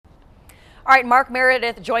All right, Mark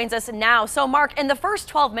Meredith joins us now. So, Mark, in the first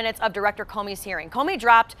 12 minutes of Director Comey's hearing, Comey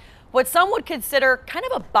dropped what some would consider kind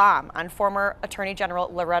of a bomb on former Attorney General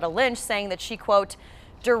Loretta Lynch, saying that she, quote,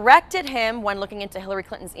 directed him when looking into Hillary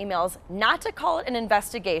Clinton's emails not to call it an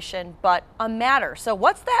investigation, but a matter. So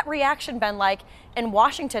what's that reaction been like in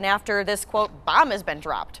Washington after this, quote, bomb has been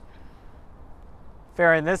dropped?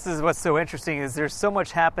 Faran, this is what's so interesting is there's so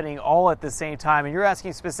much happening all at the same time. And you're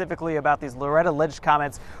asking specifically about these Loretta Lynch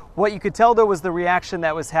comments. What you could tell, though, was the reaction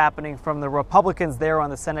that was happening from the Republicans there on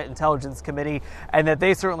the Senate Intelligence Committee, and that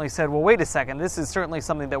they certainly said, well, wait a second, this is certainly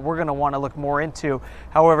something that we're going to want to look more into.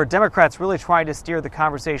 However, Democrats really trying to steer the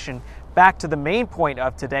conversation back to the main point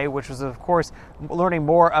of today, which was, of course, learning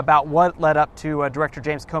more about what led up to Director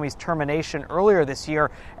James Comey's termination earlier this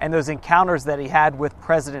year and those encounters that he had with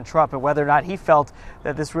President Trump and whether or not he felt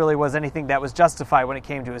that this really was anything that was justified when it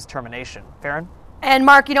came to his termination. Faran? And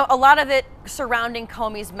Mark, you know, a lot of it surrounding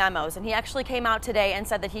Comey's memos, and he actually came out today and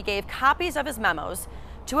said that he gave copies of his memos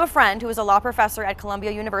to a friend who is a law professor at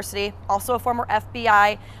Columbia University, also a former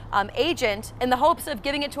FBI agent, in the hopes of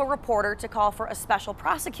giving it to a reporter to call for a special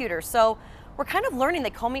prosecutor. So we're kind of learning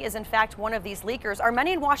that Comey is in fact one of these leakers. Are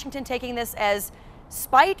many in Washington taking this as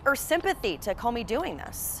spite or sympathy to Comey doing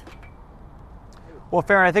this? Well,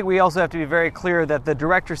 Faran, I think we also have to be very clear that the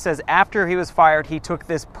director says after he was fired, he took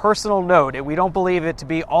this personal note, and we don't believe it to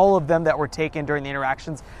be all of them that were taken during the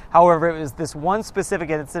interactions. However, it was this one specific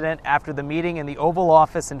incident after the meeting in the Oval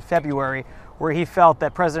Office in February where he felt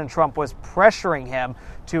that President Trump was pressuring him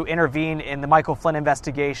to intervene in the Michael Flynn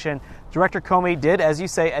investigation. Director Comey did, as you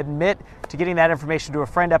say, admit to getting that information to a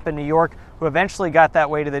friend up in New York who eventually got that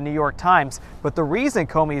way to the New York Times. But the reason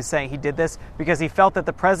Comey is saying he did this because he felt that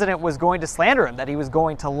the president was going to slander him, that he was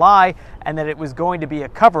going to lie, and that it was going to be a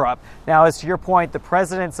cover-up. Now, as to your point, the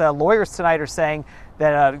president's lawyers tonight are saying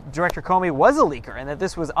that Director Comey was a leaker and that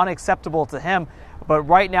this was unacceptable to him. But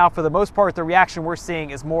right now, for the most part, the reaction we're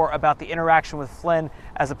seeing is more about the interaction with Flynn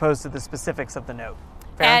as opposed to the specifics of the note.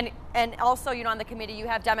 And also, you know, on the committee, you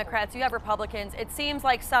have Democrats, you have Republicans. It seems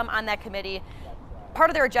like some on that committee,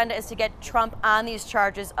 part of their agenda is to get Trump on these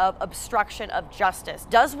charges of obstruction of justice.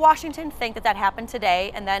 Does Washington think that that happened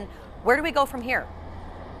today? And then where do we go from here?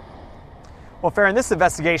 Well, Faran, this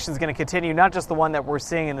investigation is going to continue, not just the one that we're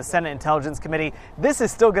seeing in the Senate Intelligence Committee. This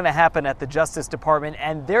is still going to happen at the Justice Department,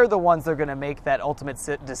 and they're the ones that are going to make that ultimate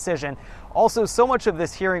decision. Also, so much of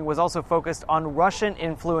this hearing was also focused on Russian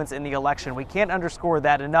influence in the election. We can't underscore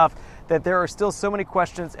that enough, that there are still so many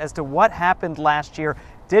questions as to what happened last year.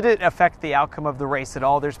 Did it affect the outcome of the race at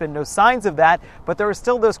all? There's been no signs of that, but there are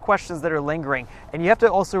still those questions that are lingering. And you have to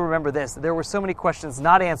also remember this. There were so many questions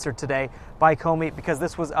not answered today by Comey because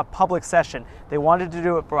this was a public session. They wanted to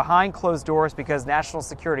do it behind closed doors because national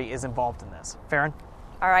security is involved in this. Faran?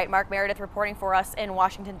 All right, Mark Meredith reporting for us in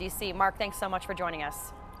Washington, D.C. Mark, thanks so much for joining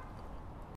us.